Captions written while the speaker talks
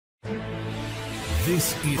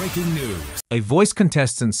This is breaking news. A voice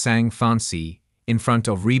contestant sang Fancy in front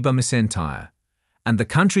of Reba McEntire, and the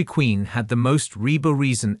country queen had the most Reba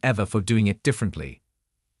reason ever for doing it differently.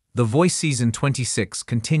 The Voice Season 26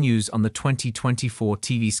 continues on the 2024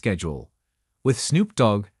 TV schedule, with Snoop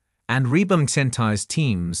Dogg and Reba McEntire's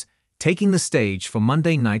teams taking the stage for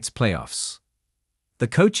Monday night's playoffs. The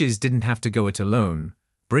coaches didn't have to go it alone,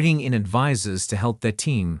 bringing in advisors to help their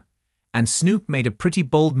team, and Snoop made a pretty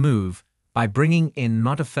bold move by bringing in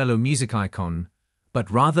not a fellow music icon, but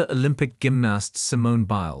rather Olympic gymnast Simone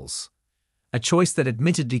Biles, a choice that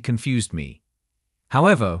admittedly confused me.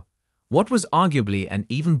 However, what was arguably an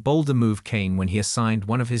even bolder move came when he assigned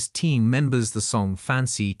one of his team members the song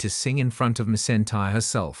Fancy to sing in front of McEntire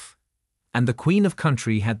herself, and the Queen of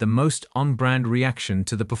Country had the most on-brand reaction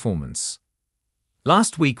to the performance.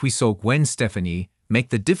 Last week we saw Gwen Stefani make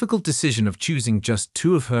the difficult decision of choosing just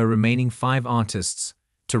 2 of her remaining 5 artists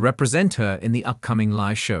to represent her in the upcoming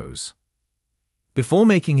live shows. Before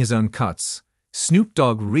making his own cuts, Snoop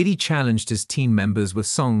Dogg really challenged his team members with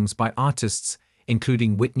songs by artists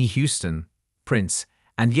including Whitney Houston, Prince,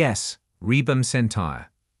 and yes, Reba McEntire.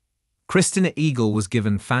 Christina Eagle was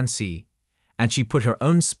given Fancy, and she put her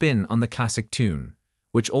own spin on the classic tune,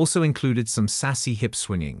 which also included some sassy hip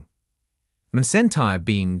swinging. McEntire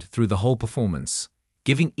beamed through the whole performance,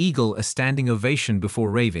 giving Eagle a standing ovation before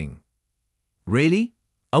raving, "Really?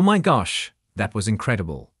 Oh my gosh, that was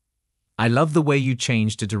incredible. I love the way you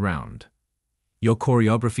changed it around. Your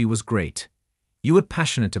choreography was great. You were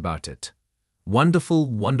passionate about it. Wonderful,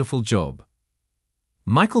 wonderful job."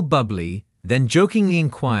 Michael Bublé then jokingly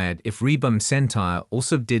inquired if Reba McEntire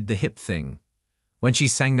also did the hip thing when she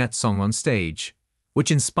sang that song on stage,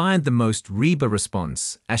 which inspired the most Reba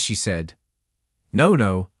response as she said,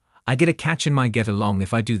 No, I get a catch in my get-along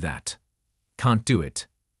if I do that. Can't do it.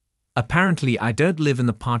 Apparently I don't live in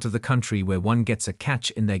the part of the country where one gets a catch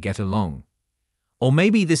in their get-along. Or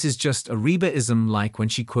maybe this is just a Reba-ism like when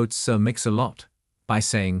she quotes Sir Mix-a-Lot by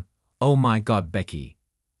saying, "Oh my God, Becky."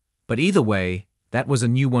 But either way, that was a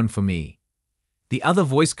new one for me. The other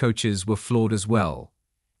voice coaches were flawed as well,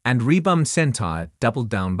 and Reba McEntire doubled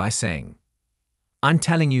down by saying, "I'm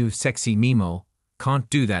telling you, sexy Mimo, can't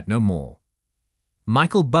do that no more."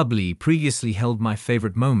 Michael Bublé previously held my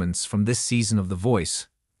favorite moments from this season of The Voice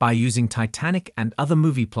by using Titanic and other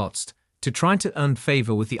movie plots to try to earn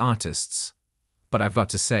favor with the artists. But I've got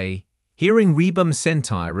to say, hearing Reba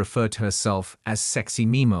McEntire refer to herself as sexy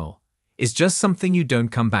Mimo is just something you don't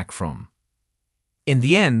come back from. In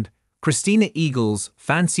the end, Christina Eagle's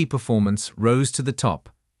Fancy performance rose to the top,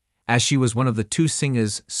 as she was one of the 2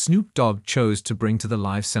 singers Snoop Dogg chose to bring to the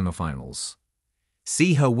live semifinals.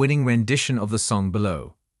 See her winning rendition of the song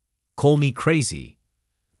below. Call me crazy,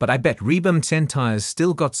 but I bet Reba McEntire's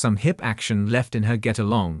still got some hip action left in her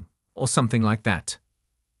get-along, or something like that.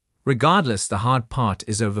 Regardless, the hard part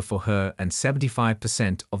is over for her and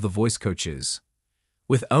 75% of the voice coaches,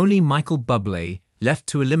 with only Michael Bublé left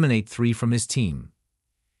to eliminate 3 from his team.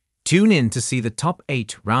 Tune in to see the top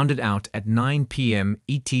 8 rounded out at 9 p.m.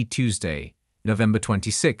 ET Tuesday, November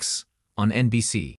 26, on NBC.